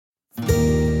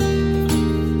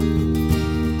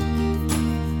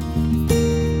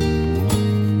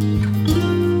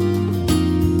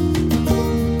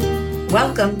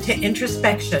Welcome to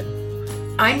Introspection.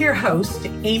 I'm your host,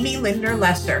 Amy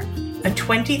Lindner-Lesser, a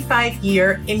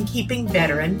 25-year innkeeping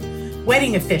veteran,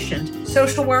 wedding officiant,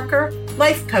 social worker,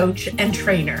 life coach, and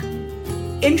trainer.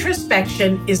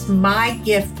 Introspection is my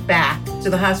gift back to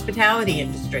the hospitality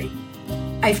industry.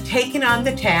 I've taken on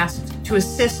the task to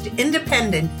assist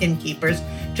independent innkeepers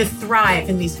to thrive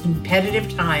in these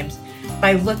competitive times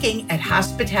by looking at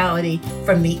hospitality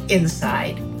from the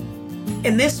inside.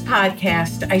 In this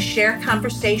podcast, I share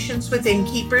conversations with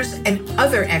innkeepers and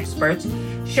other experts,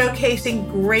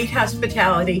 showcasing great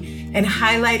hospitality and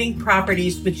highlighting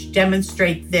properties which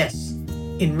demonstrate this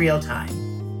in real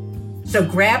time. So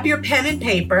grab your pen and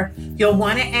paper. You'll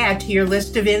want to add to your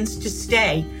list of inns to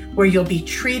stay, where you'll be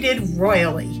treated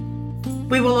royally.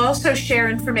 We will also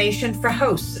share information for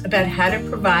hosts about how to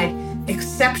provide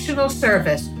exceptional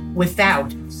service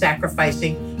without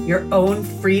sacrificing your own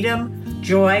freedom,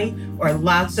 joy, or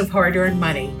lots of hard-earned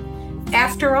money.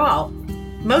 After all,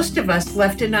 most of us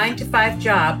left a 9-to-5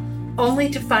 job only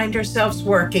to find ourselves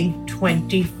working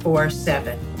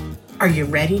 24/7. Are you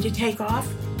ready to take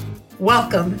off?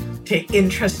 Welcome to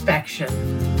Introspection.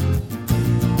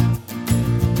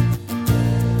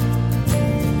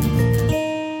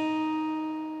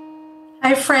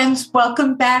 Hi, friends.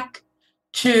 Welcome back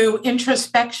to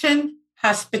Introspection,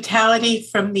 Hospitality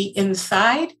from the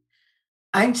Inside.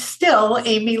 I'm still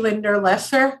Amy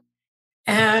Lindner-Lesser,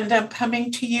 and I'm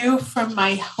coming to you from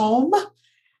my home,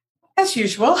 as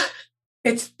usual.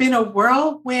 It's been a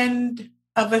whirlwind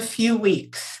of a few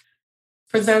weeks.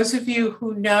 For those of you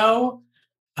who know,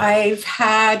 I've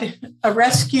had a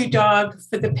rescue dog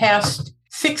for the past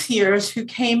 6 years who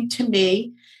came to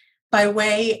me by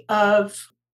way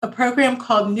of a program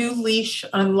called New Leash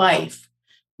on Life,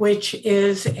 which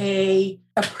is a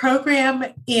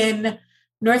program in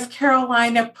North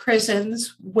Carolina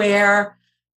prisons where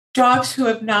dogs who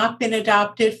have not been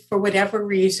adopted for whatever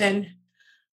reason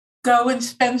go and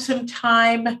spend some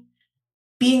time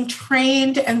being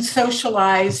trained and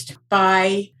socialized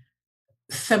by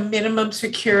some minimum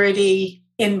security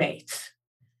inmates.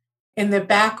 In the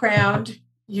background,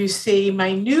 you see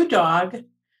my new dog,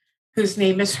 whose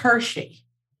name is Hershey.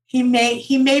 He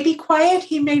may be quiet,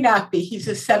 he may not be. He's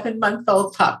a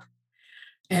 7-month-old pup,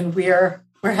 and we're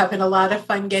having a lot of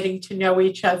fun getting to know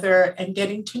each other and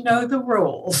getting to know the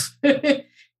rules. The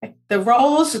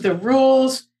roles, the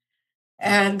rules,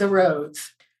 and the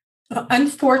roads.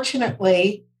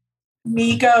 Unfortunately,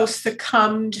 Migo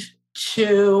succumbed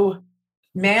to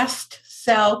mast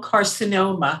cell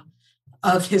carcinoma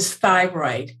of his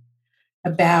thyroid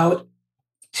about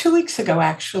 2 weeks ago,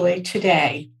 actually,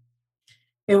 today.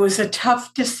 It was a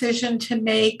tough decision to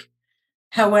make.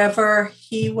 However,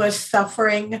 he was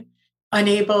suffering,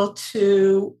 unable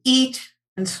to eat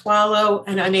and swallow,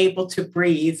 and unable to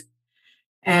breathe.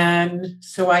 And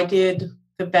so I did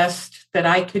the best that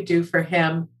I could do for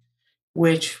him,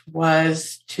 which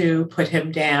was to put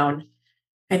him down.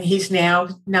 And he's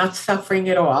now not suffering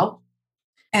at all.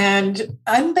 And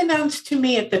unbeknownst to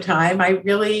me at the time, I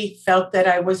really felt that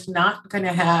I was not going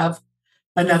to have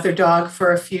another dog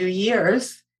for a few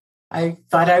years. I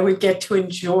thought I would get to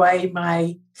enjoy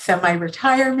my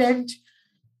semi-retirement,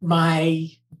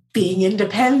 my being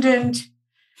independent.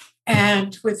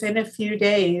 And within a few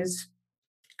days,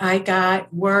 I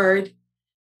got word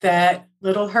that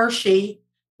little Hershey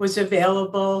was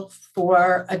available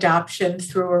for adoption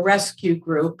through a rescue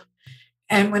group.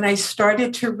 And when I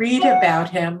started to read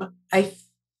about him, I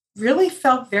really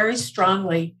felt very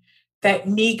strongly that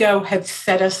Migo had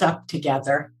set us up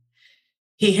together.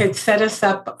 He had set us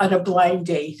up on a blind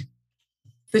date.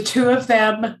 The two of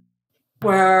them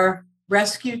were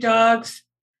rescue dogs,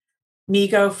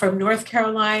 Migo from North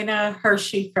Carolina,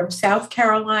 Hershey from South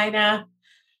Carolina.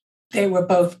 They were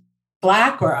both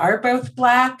black, or are both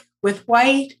black, with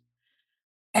white.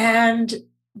 And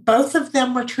both of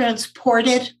them were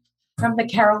transported from the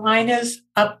Carolinas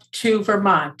up to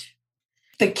Vermont.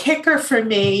 The kicker for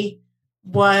me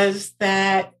was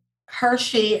that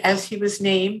Hershey, as he was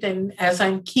named, and as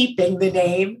I'm keeping the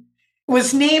name,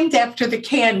 was named after the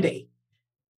candy.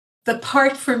 The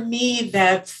part for me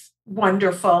that's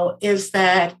wonderful is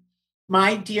that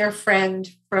my dear friend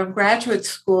from graduate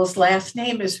school's last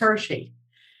name is Hershey.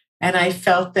 And I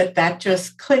felt that that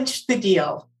just clinched the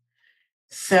deal.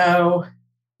 So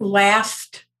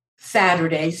last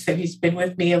Saturday, so he's been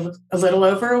with me a little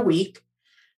over a week,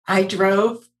 I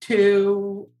drove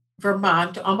to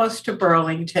Vermont, almost to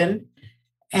Burlington,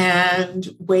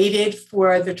 and waited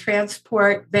for the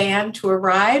transport van to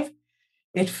arrive.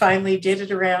 It finally did it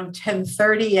around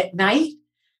 10:30 at night.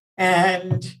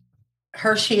 And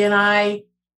Hershey and I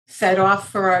set off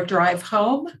for our drive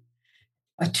home.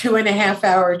 a 2.5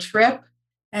 hour trip.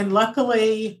 And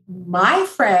luckily, my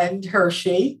friend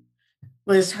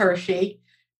Liz Hershey,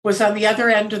 was on the other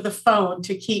end of the phone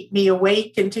to keep me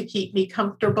awake and to keep me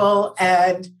comfortable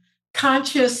and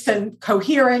conscious and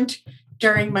coherent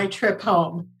during my trip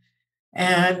home.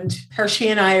 And Hershey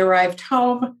and I arrived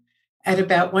home at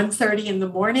about 1:30 in the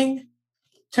morning,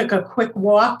 took a quick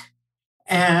walk,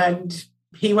 and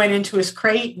he went into his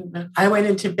crate and I went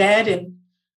into bed, and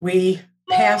we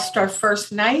passed our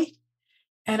first night.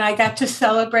 And I got to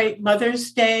celebrate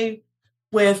Mother's Day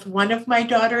with one of my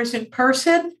daughters in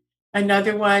person,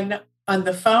 another one on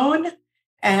the phone,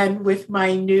 and with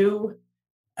my new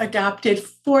adopted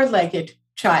 4-legged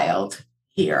child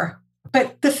here.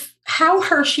 But how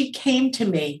Hershey came to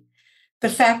me, the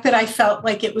fact that I felt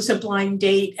like it was a blind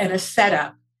date and a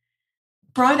setup,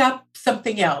 brought up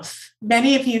something else.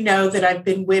 Many of you know that I've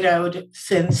been widowed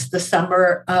since the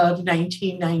summer of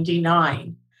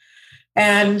 1999.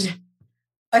 And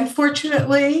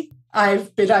unfortunately,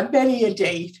 I've been on many a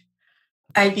date.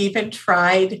 I've even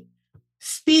tried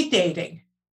speed dating.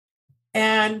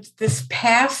 And this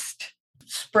past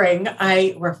spring,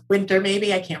 or winter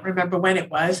maybe, I can't remember when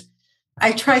it was,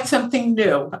 I tried something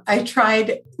new. I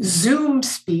tried Zoom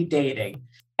speed dating.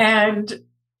 And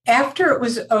after it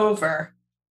was over,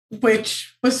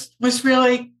 which was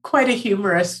really quite a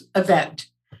humorous event,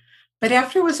 but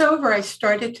after it was over, I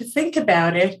started to think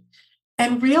about it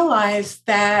and realized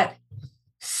that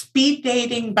speed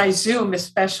dating by Zoom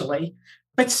especially,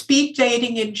 but speed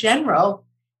dating in general,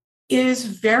 is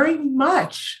very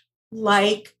much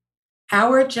like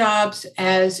our jobs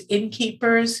as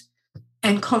innkeepers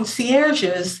and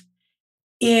concierges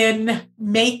in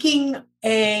making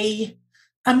a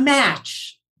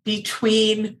match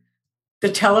between the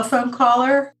telephone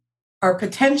caller, our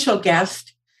potential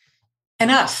guest, and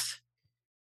us.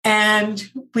 And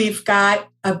we've got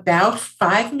about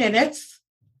 5 minutes,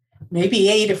 maybe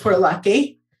 8 if we're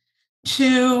lucky,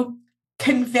 to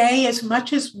convey as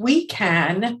much as we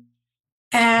can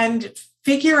and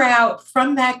figure out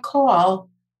from that call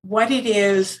what it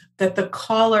is that the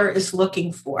caller is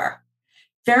looking for.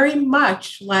 Very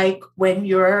much like when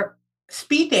you're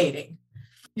speed dating,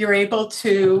 you're able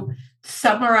to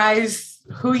summarize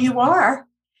who you are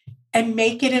and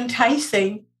make it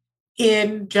enticing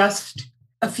in just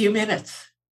a few minutes.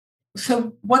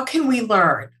 So what can we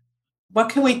learn? What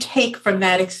can we take from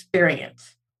that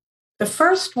experience? The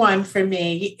first one for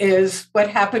me is what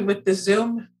happened with the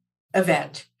Zoom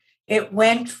event. It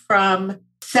went from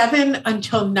 7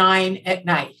 until 9 at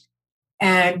night.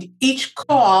 And each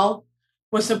call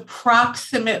was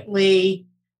approximately,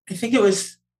 I think it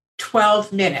was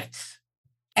 12 minutes.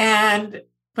 And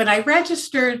when I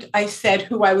registered, I said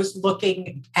who I was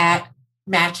looking at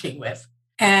matching with.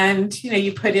 And,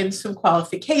 you put in some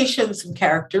qualifications, some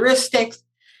characteristics,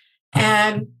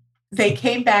 and they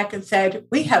came back and said,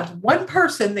 we have one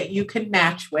person that you can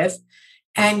match with,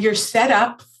 and you're set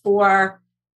up for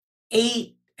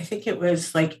 8, I think it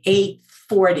was like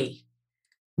 8:40.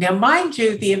 Now, mind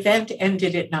you, the event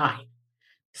ended at 9.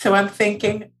 So I'm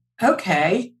thinking,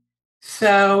 okay,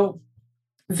 so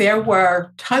there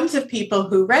were tons of people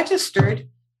who registered,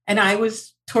 and I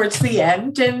was towards the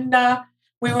end, and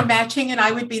we were matching, and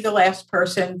I would be the last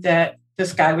person that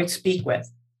this guy would speak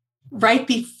with. Right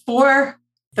before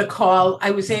the call,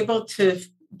 I was able to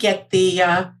get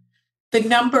the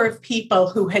number of people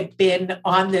who had been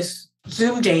on this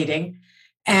Zoom dating,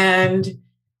 and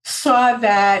saw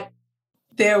that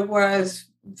there was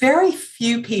very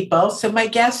few people. So my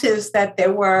guess is that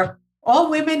there were all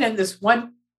women and this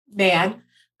one man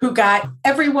who got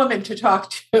every woman to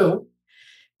talk to.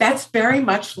 That's very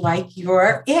much like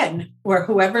you're in, or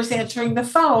whoever's answering the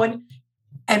phone,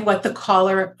 and what the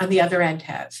caller on the other end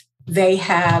has. They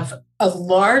have a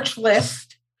large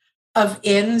list of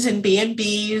inns and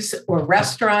B&Bs or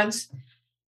restaurants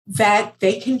that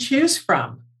they can choose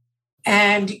from.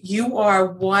 And you are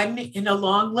one in a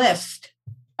long list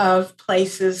of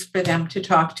places for them to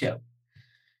talk to.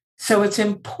 So it's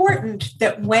important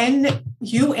that when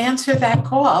you answer that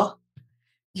call,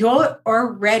 you're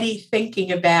already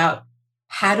thinking about,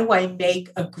 how do I make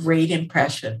a great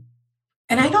impression?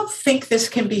 And I don't think this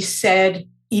can be said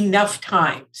enough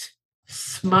times.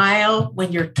 Smile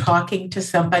when you're talking to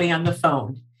somebody on the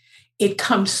phone. It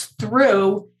comes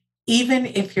through even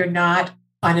if you're not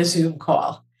on a Zoom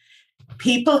call.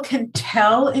 People can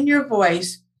tell in your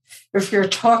voice if you're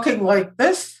talking like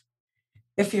this,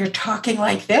 if you're talking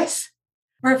like this,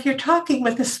 or if you're talking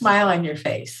with a smile on your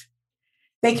face.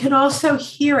 They can also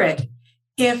hear it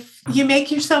if you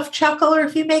make yourself chuckle or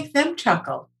if you make them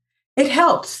chuckle. It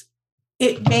helps.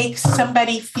 It makes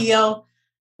somebody feel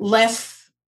less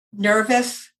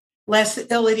nervous, less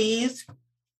ill at ease.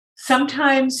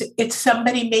 Sometimes it's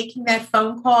somebody making that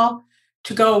phone call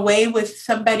to go away with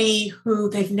somebody who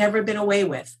they've never been away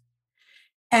with.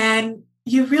 And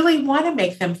you really want to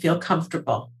make them feel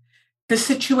comfortable. The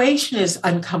situation is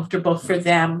uncomfortable for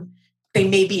them. They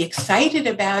may be excited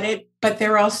about it, but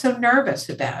they're also nervous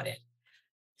about it.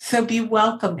 So be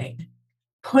welcoming.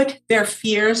 Put their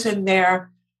fears and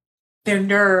their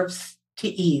nerves to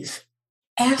ease.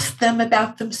 Ask them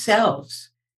about themselves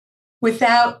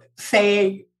without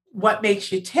saying what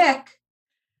makes you tick,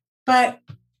 but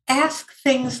ask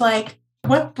things like,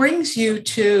 what brings you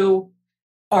to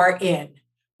our inn?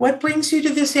 What brings you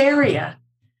to this area?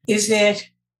 Is it,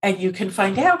 and you can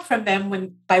find out from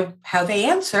them by how they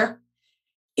answer,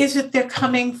 is it they're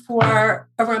coming for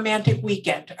a romantic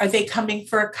weekend? Are they coming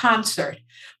for a concert?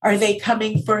 Are they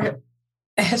coming for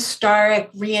a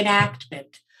historic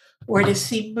reenactment or to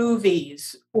see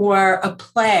movies or a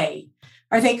play?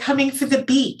 Are they coming for the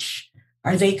beach?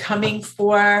 Are they coming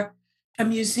for a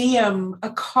museum,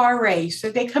 a car race?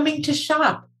 Are they coming to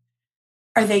shop?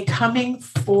 Are they coming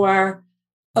for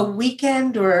a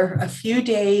weekend or a few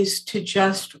days to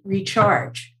just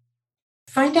recharge?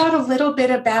 Find out a little bit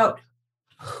about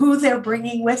who they're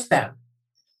bringing with them.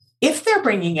 If they're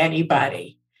bringing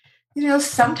anybody,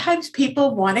 sometimes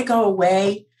people want to go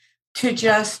away to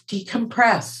just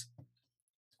decompress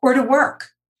or to work.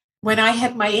 When I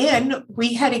had my inn,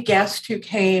 we had a guest who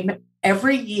came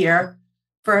every year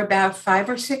for about 5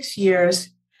 or 6 years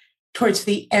towards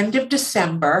the end of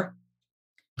December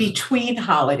between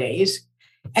holidays.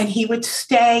 And he would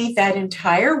stay that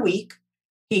entire week.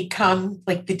 He'd come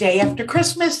like the day after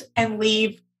Christmas and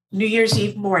leave New Year's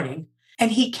Eve morning.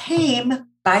 And he came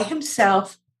by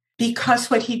himself because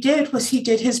what he did was he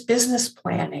did his business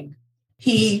planning.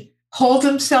 He holed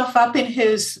himself up in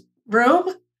his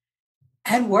room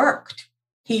and worked.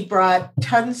 He brought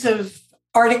tons of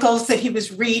articles that he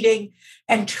was reading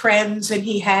and trends, and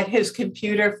he had his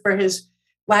computer for his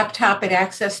laptop and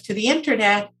access to the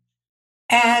internet.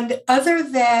 And other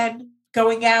than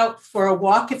going out for a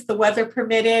walk if the weather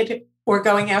permitted or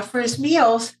going out for his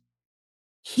meals,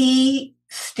 he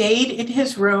stayed in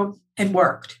his room and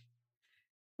worked.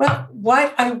 Well,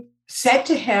 what I said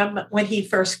to him when he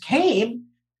first came,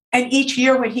 and each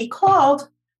year when he called,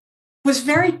 was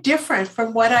very different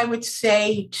from what I would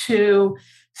say to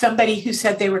somebody who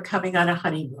said they were coming on a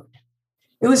honeymoon.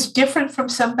 It was different from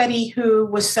somebody who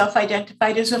was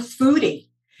self-identified as a foodie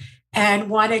and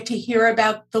wanted to hear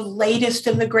about the latest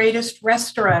and the greatest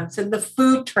restaurants and the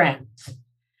food trends.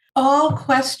 All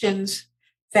questions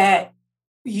that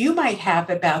you might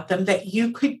have about them that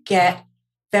you could get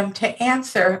them to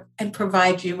answer and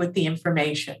provide you with the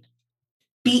information.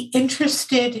 Be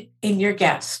interested in your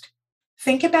guest.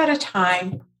 Think about a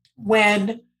time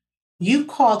when you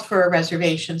called for a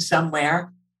reservation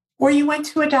somewhere, or you went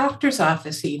to a doctor's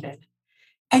office even,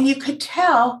 and you could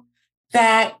tell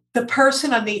that the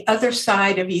person on the other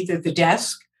side of either the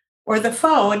desk or the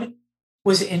phone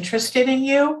was interested in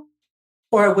you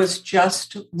or was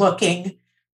just looking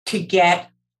to get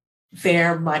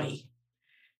their money.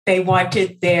 They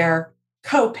wanted their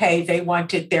copay, they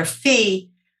wanted their fee,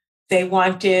 they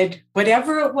wanted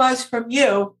whatever it was from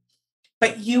you,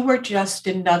 but you were just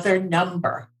another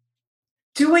number.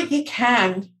 Do what you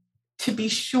can to be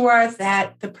sure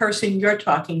that the person you're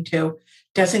talking to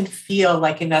doesn't feel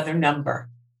like another number.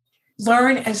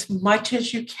 Learn as much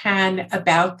as you can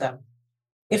about them.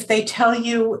 If they tell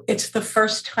you it's the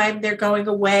first time they're going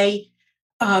away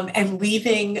and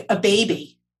leaving a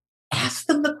baby, ask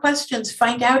them the questions,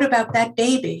 find out about that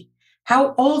baby.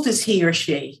 How old is he or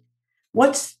she?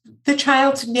 What's the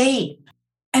child's name?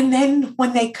 And then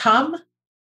when they come,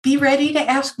 be ready to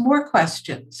ask more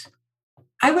questions.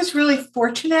 I was really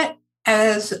fortunate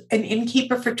as an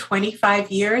innkeeper for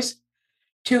 25 years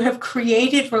to have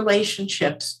created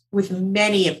relationships with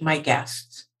many of my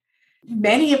guests.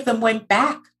 Many of them went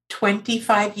back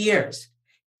 25 years,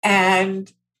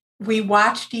 and we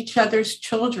watched each other's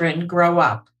children grow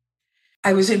up.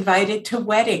 I was invited to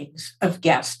weddings of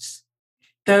guests,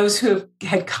 those who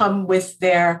had come with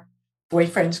their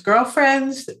boyfriends,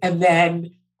 girlfriends, and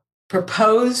then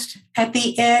proposed at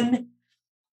the inn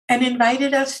and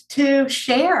invited us to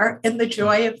share in the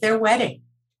joy of their wedding.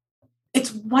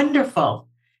 It's wonderful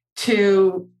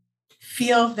to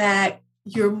feel that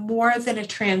you're more than a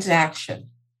transaction,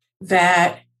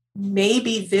 that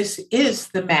maybe this is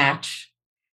the match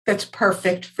that's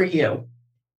perfect for you.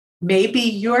 Maybe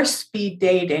your speed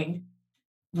dating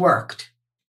worked.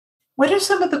 What are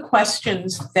some of the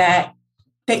questions that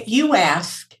you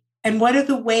ask, and what are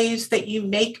the ways that you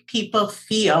make people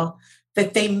feel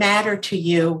that they matter to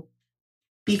you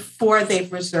before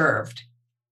they've reserved.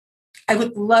 I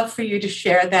would love for you to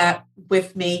share that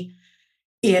with me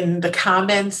in the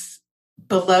comments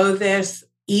below this.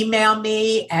 Email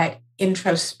me at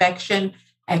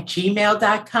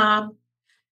introspection@gmail.com.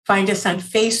 Find us on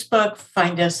Facebook,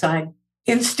 find us on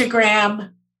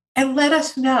Instagram, and let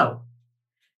us know.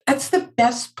 That's the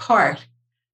best part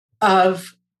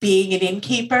of being an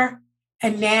innkeeper,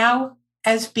 and now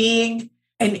as being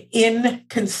an inn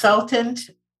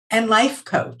consultant and life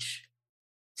coach.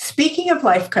 Speaking of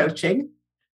life coaching,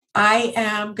 I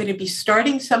am going to be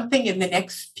starting something in the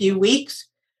next few weeks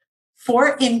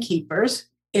for innkeepers.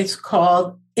 It's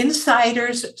called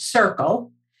Insider's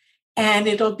Circle, and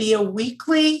it'll be a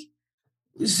weekly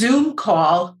Zoom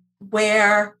call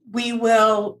where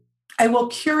I will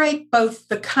curate both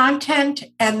the content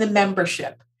and the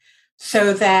membership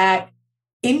so that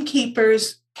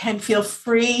innkeepers can feel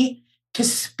free to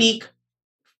speak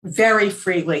very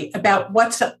freely about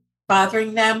what's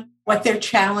bothering them, what their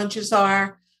challenges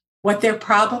are, what their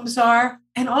problems are,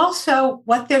 and also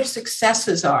what their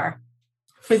successes are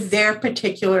for their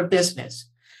particular business.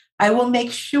 I will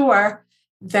make sure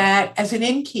that as an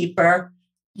innkeeper,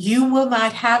 you will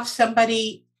not have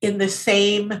somebody in the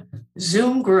same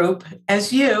Zoom group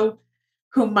as you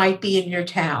who might be in your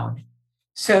town.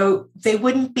 So they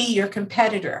wouldn't be your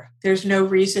competitor. There's no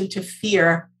reason to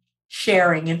fear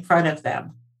sharing in front of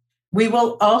them. We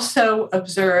will also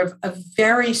observe a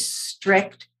very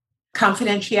strict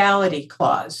confidentiality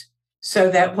clause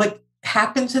so that what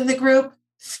happens in the group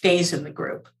stays in the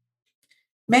group.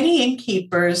 Many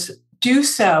innkeepers do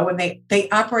so when they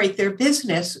operate their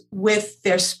business with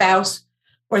their spouse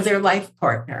or their life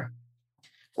partner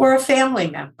or a family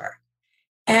member.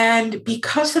 And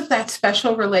because of that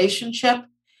special relationship,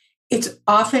 it's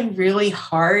often really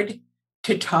hard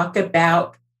to talk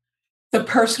about the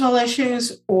personal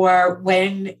issues or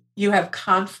when you have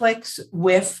conflicts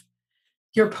with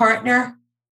your partner.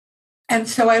 And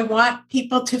so I want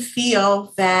people to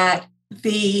feel that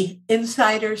the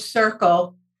Insider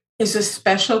Circle is a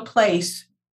special place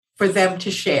for them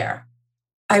to share.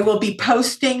 I will be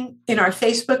posting in our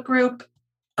Facebook group,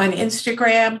 on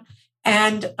Instagram,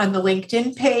 and on the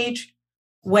LinkedIn page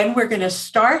when we're going to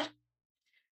start.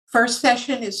 First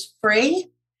session is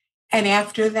free. And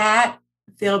after that,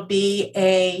 there'll be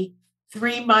a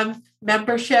 3-month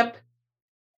membership,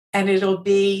 and it'll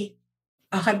be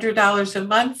 $100 a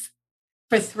month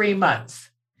for 3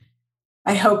 months.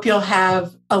 I hope you'll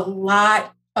have a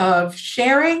lot of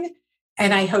sharing,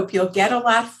 and I hope you'll get a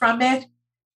lot from it.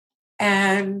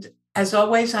 And as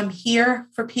always, I'm here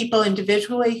for people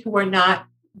individually who are not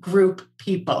group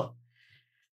people.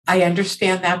 I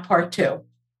understand that part too.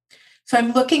 So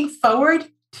I'm looking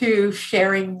forward to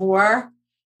sharing more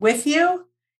with you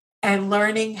and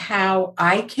learning how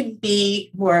I can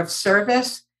be more of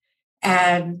service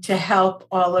and to help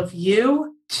all of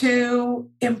you to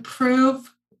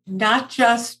improve not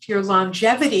just your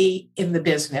longevity in the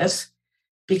business,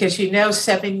 because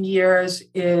 7 years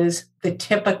is the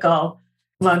typical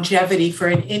longevity for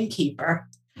an innkeeper,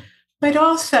 but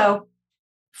also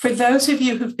for those of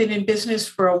you who've been in business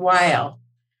for a while.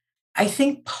 I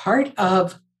think part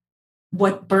of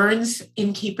what burns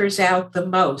innkeepers out the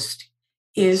most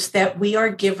is that we are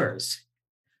givers.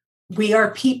 We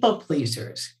are people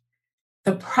pleasers.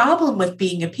 The problem with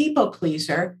being a people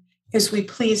pleaser is we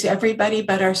please everybody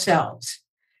but ourselves.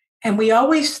 And we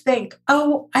always think,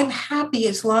 oh, I'm happy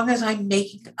as long as I'm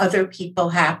making other people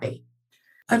happy.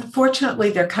 Unfortunately,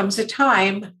 there comes a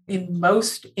time in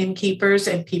most innkeepers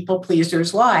and people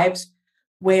pleasers' lives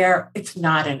where it's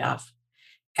not enough.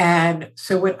 And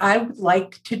so what I would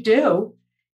like to do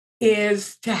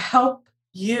is to help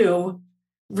you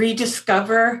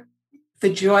rediscover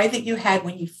the joy that you had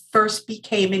when you first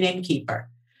became an innkeeper.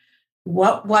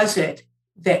 What was it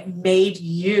that made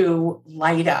you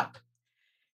light up?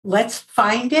 Let's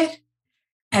find it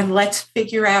and let's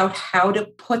figure out how to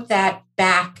put that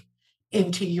back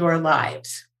into your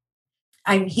lives.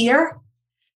 I'm here.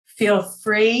 Feel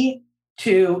free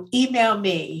to email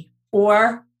me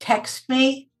or text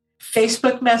me,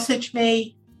 Facebook message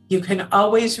me. You can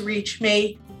always reach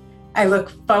me. I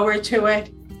look forward to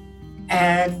it.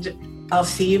 And I'll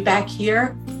see you back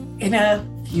here in a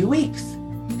few weeks.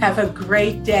 Have a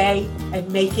great day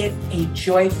and make it a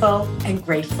joyful and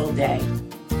grateful day.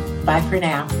 Bye for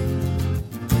now.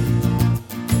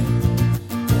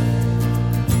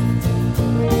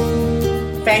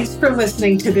 Thanks for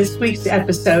listening to this week's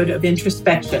episode of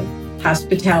Introspection,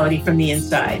 Hospitality from the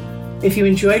Inside. If you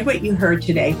enjoyed what you heard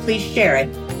today, please share it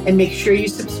and make sure you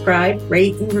subscribe,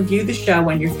 rate, and review the show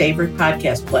on your favorite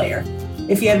podcast player.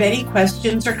 If you have any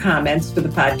questions or comments for the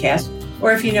podcast,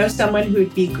 Or if you know someone who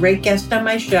would be a great guest on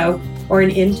my show or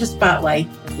an Into Spotlight,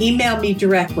 email me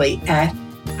directly at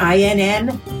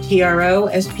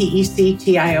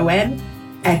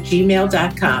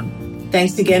introspectation@gmail.com.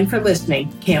 Thanks again for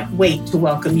listening. Can't wait to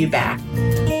welcome you back.